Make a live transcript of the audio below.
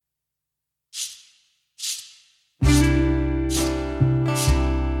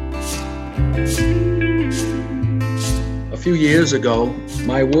few years ago,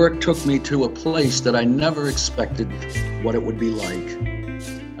 my work took me to a place that I never expected what it would be like.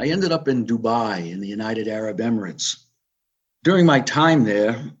 I ended up in Dubai in the United Arab Emirates. During my time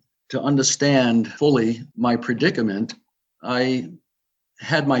there, to understand fully my predicament, I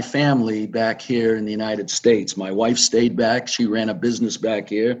had my family back here in the United States. My wife stayed back. She ran a business back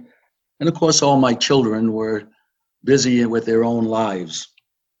here. And of course, all my children were busy with their own lives.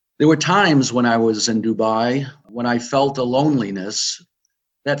 There were times when I was in Dubai when I felt a loneliness.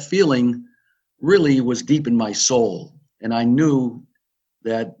 That feeling really was deep in my soul. And I knew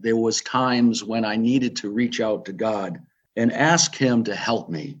that there was times when I needed to reach out to God and ask him to help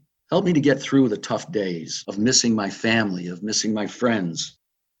me to get through the tough days of missing my family, of missing my friends,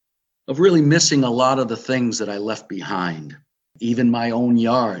 of really missing a lot of the things that I left behind, even my own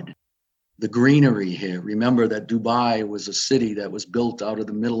yard. The greenery here. Remember that Dubai was a city that was built out of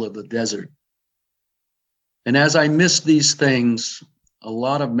the middle of the desert. And as I missed these things, a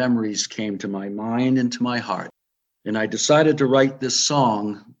lot of memories came to my mind and to my heart. And I decided to write this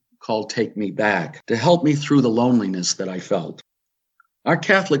song called Take Me Back to help me through the loneliness that I felt. Our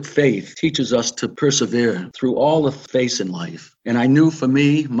Catholic faith teaches us to persevere through all the face in life. And I knew for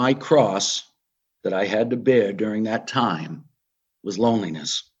me, my cross that I had to bear during that time was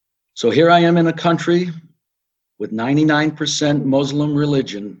loneliness. So here I am in a country with 99% Muslim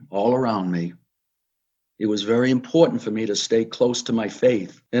religion all around me. It was very important for me to stay close to my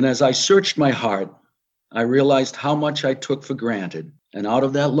faith. And as I searched my heart, I realized how much I took for granted. And out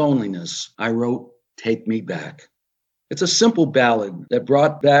of that loneliness, I wrote, Take Me Back. It's a simple ballad that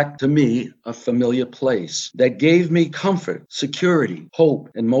brought back to me a familiar place, that gave me comfort, security, hope,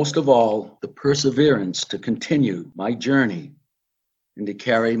 and most of all, the perseverance to continue my journey and to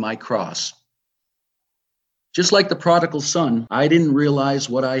carry my cross. Just like the prodigal son, I didn't realize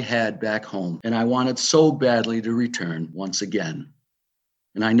what I had back home, and I wanted so badly to return once again.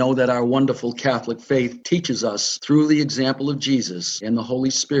 And I know that our wonderful Catholic faith teaches us through the example of Jesus and the Holy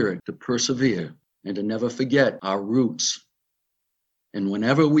Spirit to persevere and to never forget our roots. And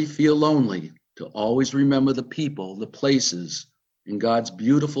whenever we feel lonely, to always remember the people, the places, and God's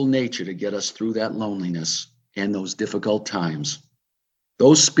beautiful nature to get us through that loneliness and those difficult times.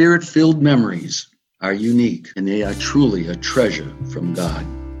 Those spirit-filled memories are unique, and they are truly a treasure from God.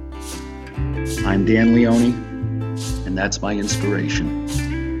 I'm Dan Leone, and that's my inspiration.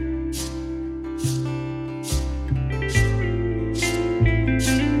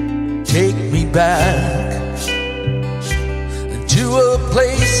 Take me back to a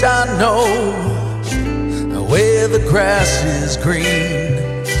place I know, where the grass is green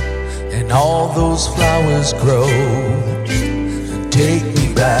and all those flowers grow. Take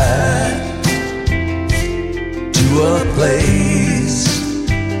me back to a place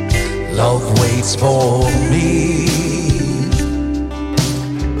love waits for me.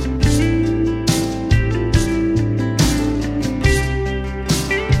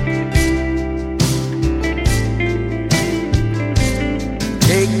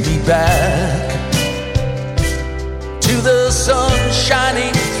 Take me back to the sun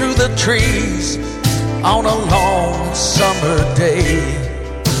shining through the trees on a long summer day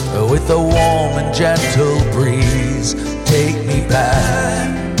with a warm and gentle breeze. Take me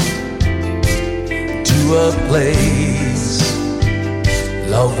back to a place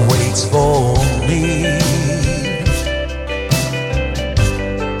love waits for me.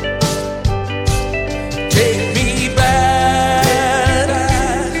 Take me back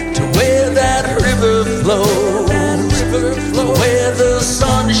to where that river flows, where the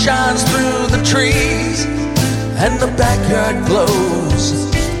sun shines through the trees and the backyard glows.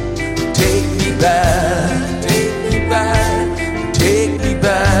 Take me back, take me back, take me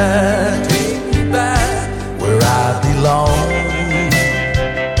back, take me back where I belong.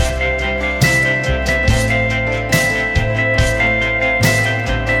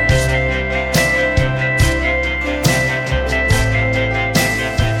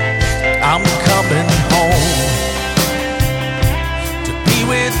 I'm coming home to be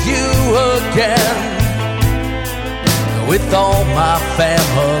with you again, with all my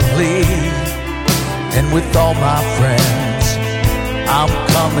family and with all my friends. I'm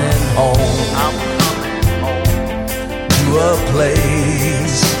coming home, to a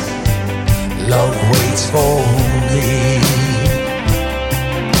place love waits for me.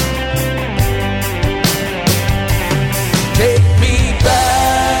 Take me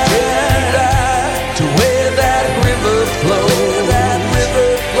back to where that river flows,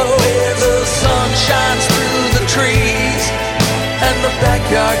 where the sun shines through the trees and the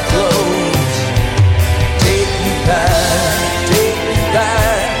backyard glows. Take me back, take me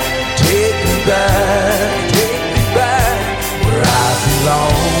back, take me back, take me back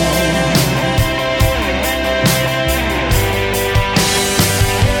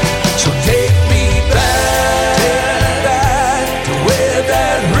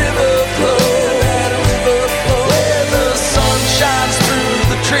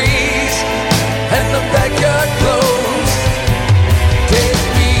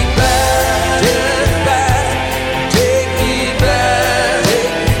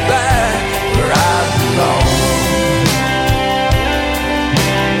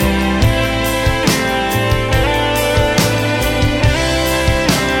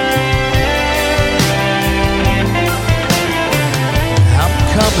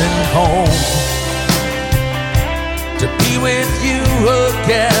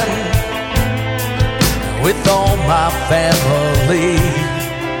family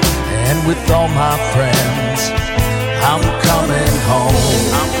and with all my friends. I'm coming home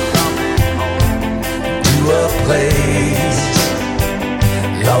to a place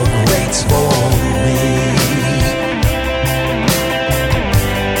love waits for me.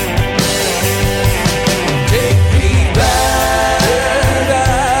 Take me back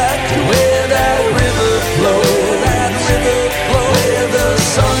to where that river flows, where the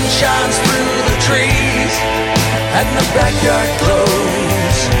sun shines through the trees and the backyard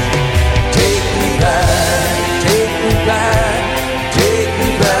glows. Take me back, take me back, take me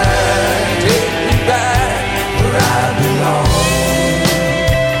back, take me back where I belong.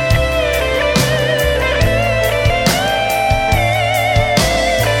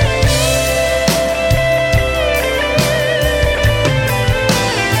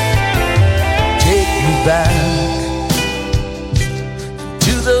 Take me back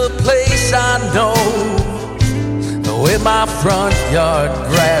to the place I know, where my front yard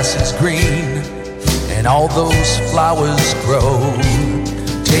grass is green and all those flowers grow.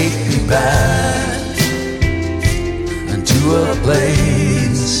 Take me back to a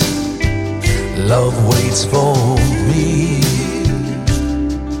place love waits for me.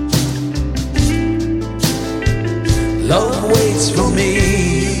 Love waits for me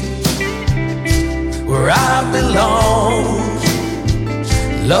where I belong.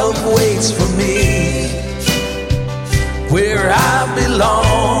 Love waits for me where I belong.